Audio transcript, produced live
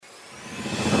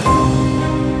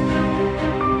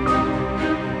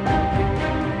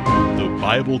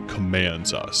Bible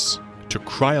commands us to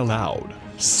cry aloud,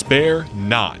 "Spare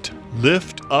not,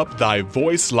 lift up thy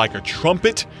voice like a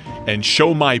trumpet, and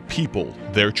show my people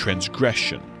their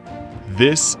transgression."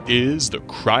 This is the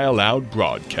Cry Aloud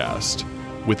broadcast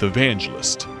with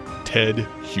evangelist Ted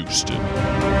Houston.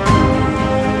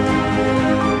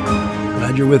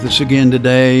 Glad you're with us again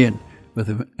today and with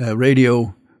a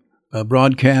radio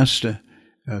broadcast,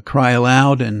 Cry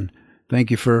Aloud, and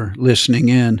thank you for listening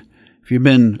in. If you've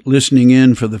been listening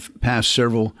in for the past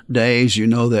several days, you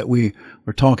know that we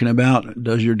were talking about,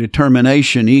 does your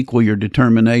determination equal your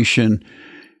determination,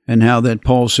 and how that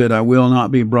Paul said, "I will not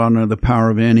be brought under the power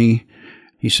of any."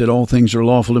 He said, "All things are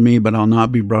lawful to me, but I'll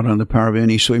not be brought under the power of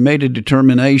any." So he made a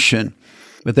determination,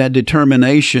 but that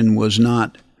determination was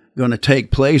not going to take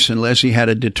place unless he had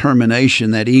a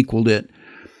determination that equaled it.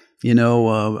 You know,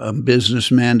 a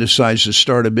businessman decides to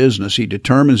start a business. He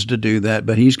determines to do that,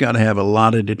 but he's got to have a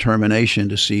lot of determination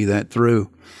to see that through.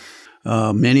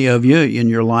 Many of you in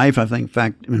your life, I think, in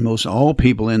fact, most all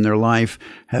people in their life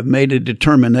have made a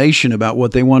determination about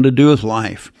what they want to do with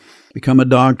life. Become a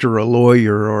doctor, a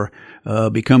lawyer, or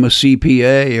become a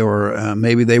CPA, or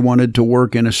maybe they wanted to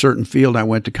work in a certain field. I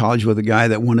went to college with a guy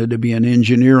that wanted to be an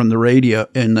engineer on the radio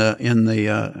in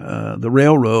the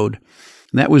railroad.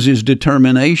 And that was his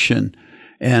determination,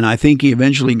 and I think he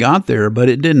eventually got there. But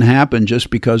it didn't happen just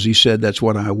because he said, "That's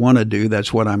what I want to do.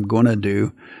 That's what I'm going to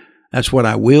do. That's what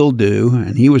I will do."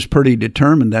 And he was pretty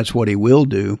determined that's what he will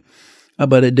do.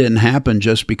 But it didn't happen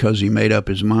just because he made up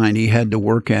his mind. He had to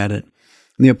work at it.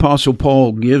 The Apostle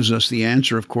Paul gives us the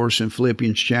answer, of course, in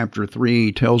Philippians chapter 3.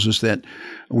 He tells us that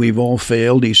we've all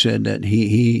failed. He said that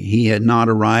he had not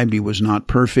arrived. He was not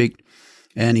perfect.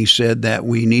 And he said that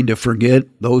we need to forget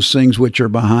those things which are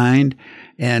behind,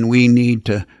 and we need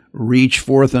to reach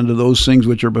forth unto those things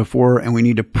which are before, and we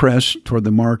need to press toward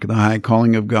the mark of the high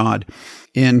calling of God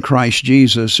in Christ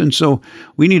Jesus. And so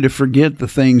we need to forget the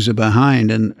things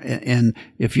behind. And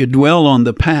if you dwell on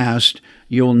the past,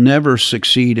 you'll never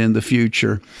succeed in the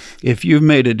future. If you've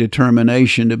made a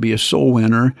determination to be a soul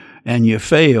winner and you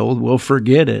failed, well,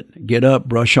 forget it. Get up,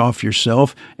 brush off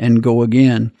yourself, and go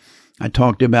again. I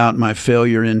talked about my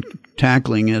failure in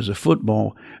tackling as a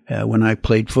football when I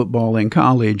played football in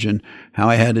college, and how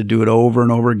I had to do it over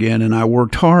and over again. And I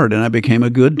worked hard, and I became a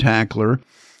good tackler.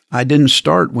 I didn't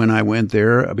start when I went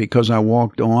there because I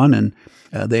walked on, and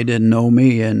they didn't know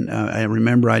me. And I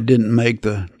remember I didn't make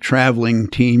the traveling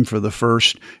team for the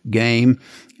first game,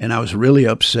 and I was really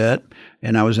upset.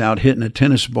 And I was out hitting a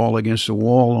tennis ball against the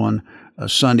wall on a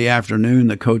Sunday afternoon.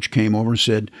 The coach came over and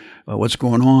said, "What's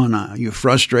going on? Are you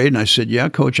frustrated?" And I said, "Yeah,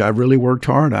 Coach, I really worked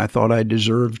hard. I thought I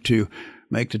deserved to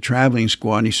make the traveling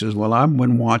squad." And he says, "Well, I've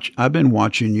been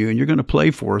watching you, and you're going to play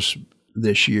for us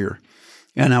this year."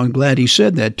 And I'm glad he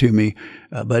said that to me,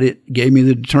 but it gave me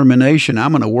the determination.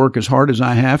 I'm going to work as hard as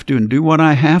I have to and do what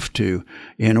I have to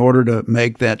in order to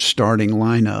make that starting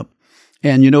lineup.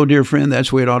 And you know, dear friend,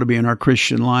 that's the way it ought to be in our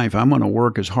Christian life. I'm going to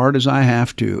work as hard as I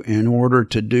have to in order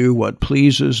to do what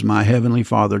pleases my Heavenly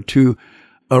Father, to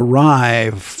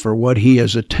arrive for what He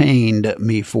has attained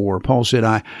me for. Paul said,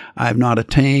 I have not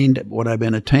attained what I've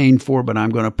been attained for, but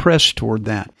I'm going to press toward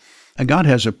that. And God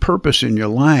has a purpose in your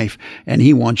life, and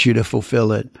He wants you to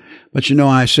fulfill it. But you know,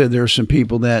 I said there are some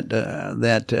people that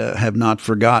have not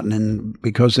forgotten, and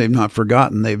because they've not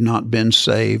forgotten, they've not been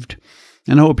saved.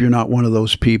 And I hope you're not one of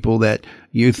those people that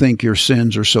you think your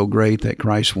sins are so great that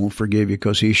Christ won't forgive you,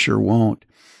 because He sure won't.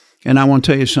 And I want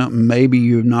to tell you something. Maybe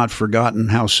you've not forgotten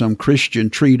how some Christian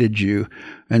treated you.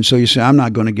 And so you say, "I'm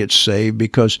not going to get saved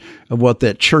because of what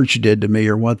that church did to me,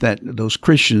 or what those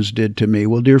Christians did to me."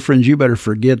 Well, dear friends, you better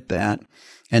forget that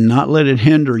and not let it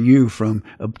hinder you from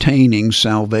obtaining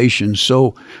salvation.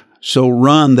 So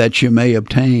run that you may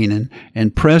obtain,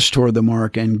 and press toward the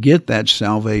mark and get that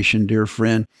salvation, dear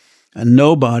friend. And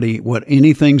nobody,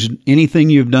 anything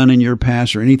you've done in your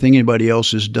past, or anything anybody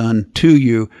else has done to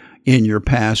you in your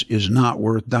past, is not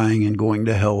worth dying and going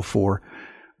to hell for.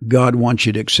 God wants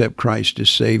you to accept Christ as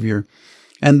Savior.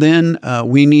 And then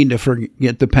we need to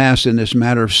forget the past in this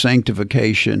matter of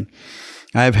sanctification.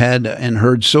 I've had and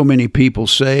heard so many people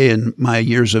say in my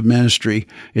years of ministry,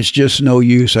 "It's just no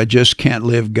use. I just can't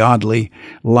live godly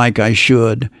like I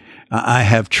should. I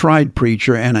have tried,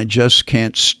 preacher, and I just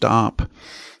can't stop."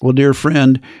 Well, dear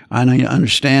friend, I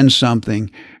understand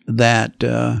something, that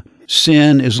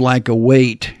sin is like a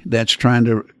weight that's trying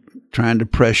to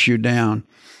press you down,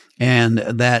 and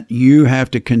that you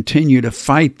have to continue to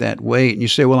fight that weight. And you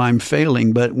say, "Well, I'm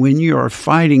failing," but when you are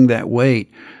fighting that weight,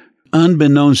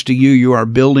 unbeknownst to you, you are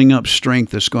building up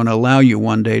strength that's going to allow you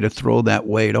one day to throw that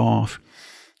weight off.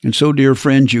 And so, dear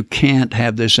friends, you can't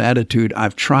have this attitude,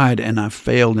 I've tried and I've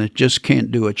failed and it just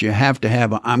can't do it. You have to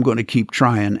have a I'm going to keep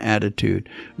trying attitude.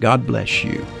 God bless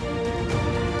you.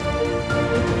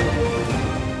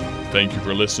 Thank you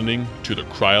for listening to the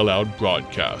Cry Aloud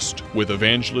broadcast with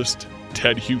evangelist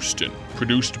Ted Houston,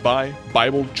 produced by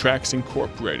Bible Tracts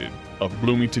Incorporated of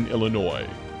Bloomington, Illinois.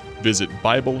 Visit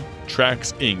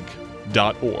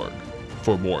BibleTractsInc.org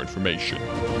for more information.